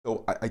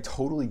So I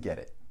totally get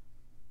it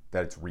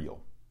that it's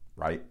real,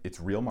 right? It's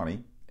real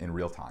money in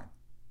real time.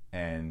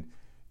 And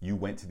you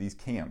went to these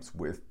camps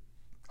with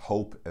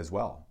hope as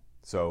well.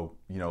 So,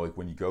 like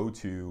when you go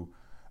to,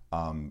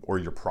 or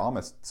you're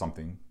promised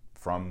something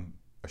from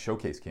a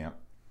showcase camp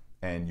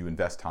and you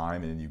invest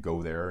time and you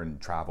go there and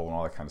travel and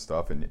all that kind of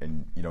stuff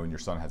and your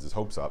son has his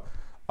hopes up.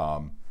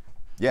 And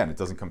it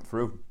doesn't come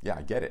through. Yeah,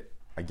 I get it.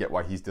 I get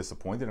why he's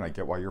disappointed and I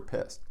get why you're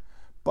pissed.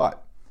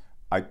 But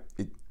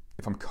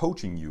if I'm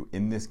coaching you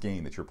in this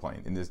game that you're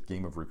playing, in this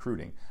game of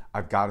recruiting,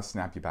 I've got to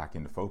snap you back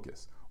into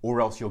focus,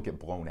 or else you'll get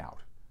blown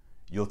out.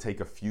 You'll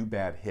take a few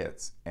bad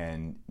hits,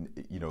 and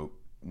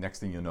next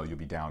thing you'll know, you'll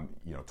be down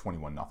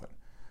 21-0,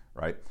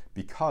 right?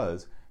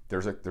 Because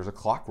there's a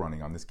clock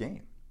running on this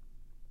game.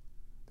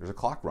 There's a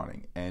clock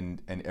running,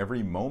 and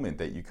every moment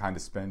that you kind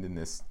of spend in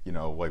this,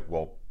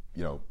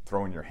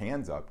 throwing your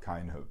hands up,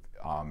 kind of,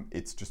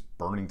 it's just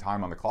burning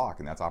time on the clock,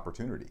 and that's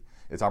opportunity.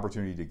 It's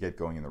opportunity to get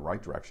going in the right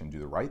direction, do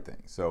the right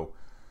thing. So,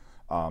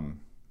 a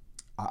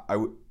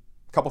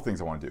couple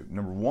things I want to do.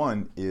 Number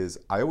one is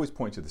I always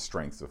point to the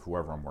strengths of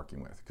whoever I'm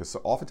working with, because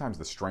oftentimes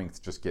the strengths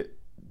just get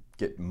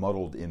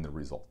muddled in the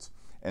results.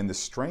 And the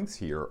strengths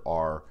here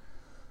are,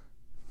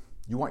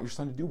 you want your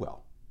son to do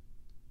well,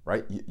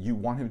 right? You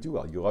want him to do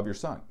well. You love your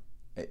son.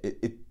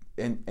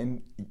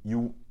 And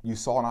you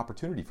saw an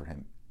opportunity for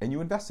him, and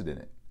you invested in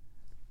it.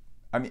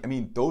 I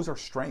mean, those are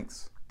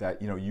strengths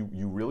that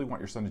you really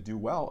want your son to do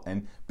well,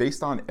 and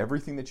based on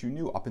everything that you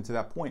knew up until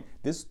that point,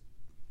 this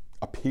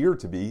appeared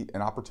to be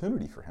an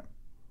opportunity for him.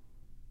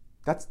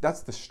 It's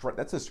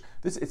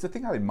the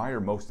thing I admire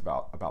most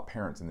about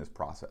parents in this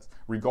process,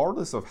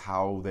 regardless of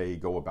how they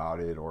go about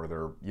it or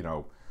they're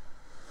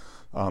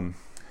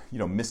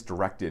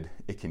misdirected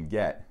it can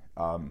get.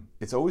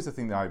 It's always the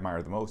thing that I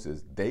admire the most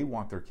is they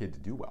want their kid to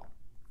do well,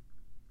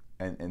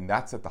 and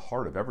that's at the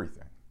heart of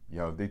everything.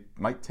 They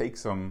might take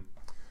some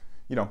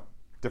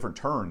different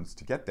turns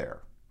to get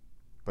there,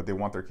 but they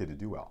want their kid to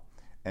do well.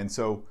 And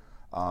so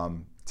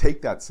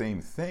take that same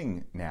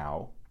thing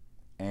now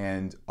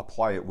and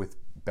apply it with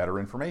better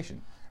information,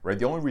 right?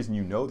 The only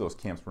reason those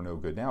camps were no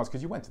good now is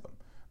because you went to them,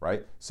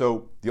 right?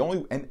 So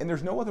and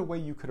there's no other way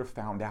you could have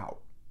found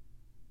out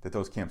that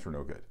those camps were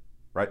no good,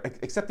 right?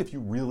 Except if you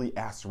really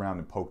asked around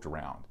and poked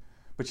around.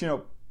 But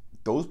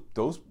those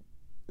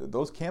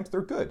camps,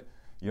 they're good.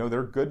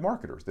 They're good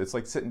marketers. It's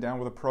like sitting down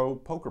with a pro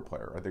poker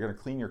player, right? They're going to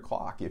clean your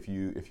clock if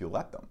you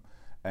let them,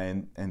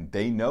 and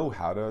they know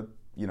how to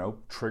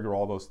trigger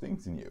all those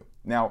things in you.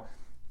 Now,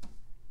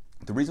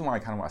 the reason why I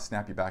kind of want to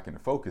snap you back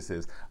into focus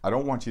is I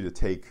don't want you to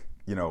take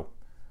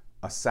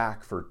a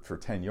sack for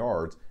 10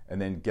 yards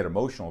and then get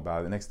emotional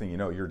about it. The next thing you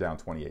know, you're down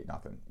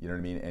 28-0. You know what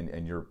I mean?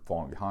 And you're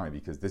falling behind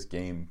because this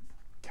game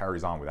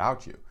carries on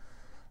without you.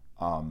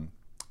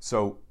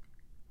 So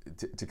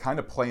to kind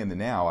of play in the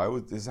now,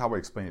 this is how I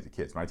explain it to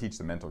kids when I teach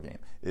the mental game,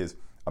 is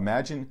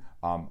imagine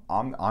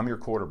I'm your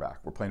quarterback.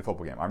 We're playing a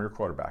football game. I'm your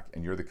quarterback,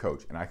 and you're the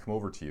coach. And I come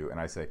over to you, and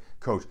I say,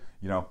 Coach,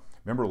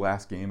 remember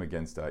last game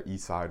against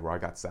Eastside where I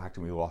got sacked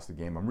and we lost the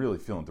game? I'm really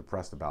feeling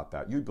depressed about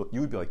that. You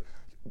would be like,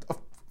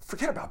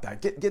 forget about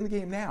that. Get in the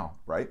game now,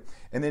 right?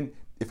 And then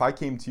if I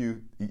came to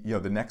you,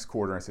 the next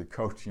quarter and I said,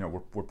 Coach,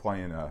 we're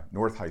playing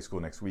North High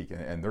School next week,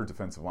 and their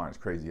defensive line is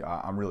crazy.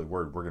 I'm really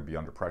worried we're going to be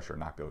under pressure and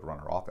not be able to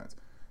run our offense.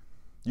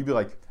 You'd be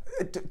like,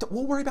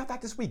 we'll worry about that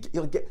this week.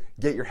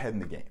 Get your head in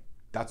the game.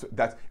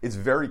 It's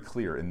very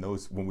clear in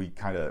those when we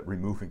kind of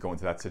remove and go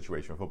into that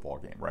situation of a football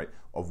game, right?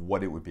 Of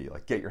what it would be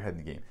like. Get your head in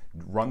the game.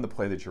 Run the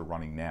play that you're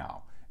running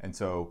now. And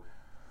so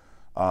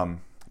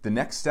the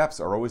next steps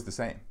are always the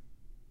same.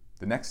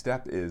 The next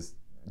step is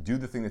do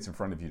the thing that's in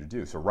front of you to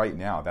do. So right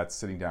now, that's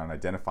sitting down and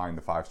identifying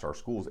the 5-star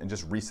schools and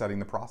just resetting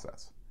the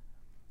process.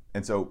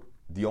 And so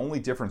the only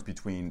difference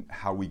between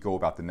how we go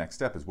about the next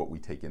step is what we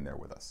take in there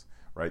with us,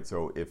 right?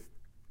 So if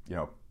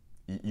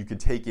you could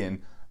take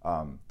in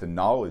the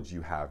knowledge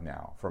you have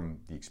now from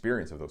the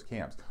experience of those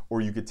camps,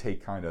 or you could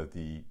take kind of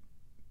the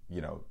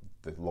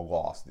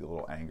loss, the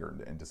little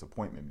anger and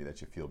disappointment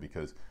that you feel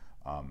because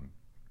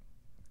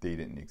they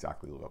didn't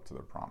exactly live up to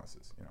their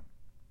promises,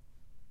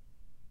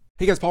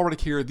 Hey guys, Paul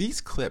Reddick here. These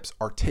clips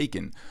are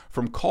taken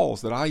from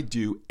calls that I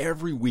do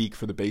every week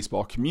for the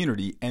baseball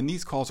community, and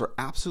these calls are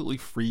absolutely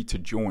free to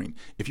join.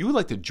 If you would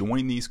like to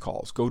join these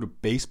calls, go to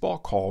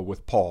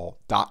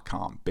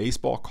baseballcallwithpaul.com,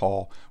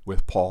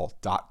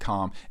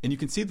 baseballcallwithpaul.com, and you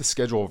can see the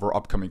schedule of our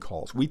upcoming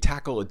calls. We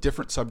tackle a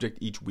different subject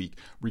each week: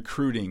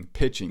 recruiting,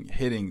 pitching,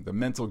 hitting, the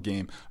mental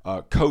game,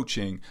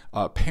 coaching,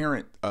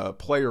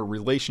 parent-player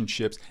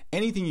relationships,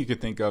 anything you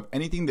could think of,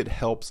 anything that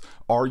helps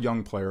our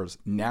young players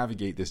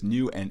navigate this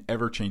new and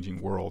ever-changing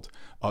world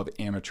of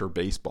amateur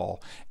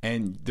baseball.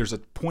 And there's a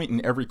point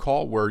in every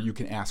call where you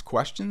can ask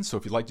questions. So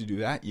if you'd like to do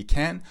that, you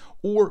can,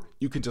 or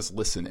you can just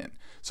listen in.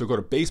 So go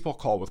to Baseball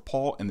Call with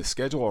Paul, and the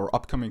schedule of our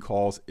upcoming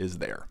calls is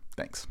there.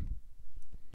 Thanks.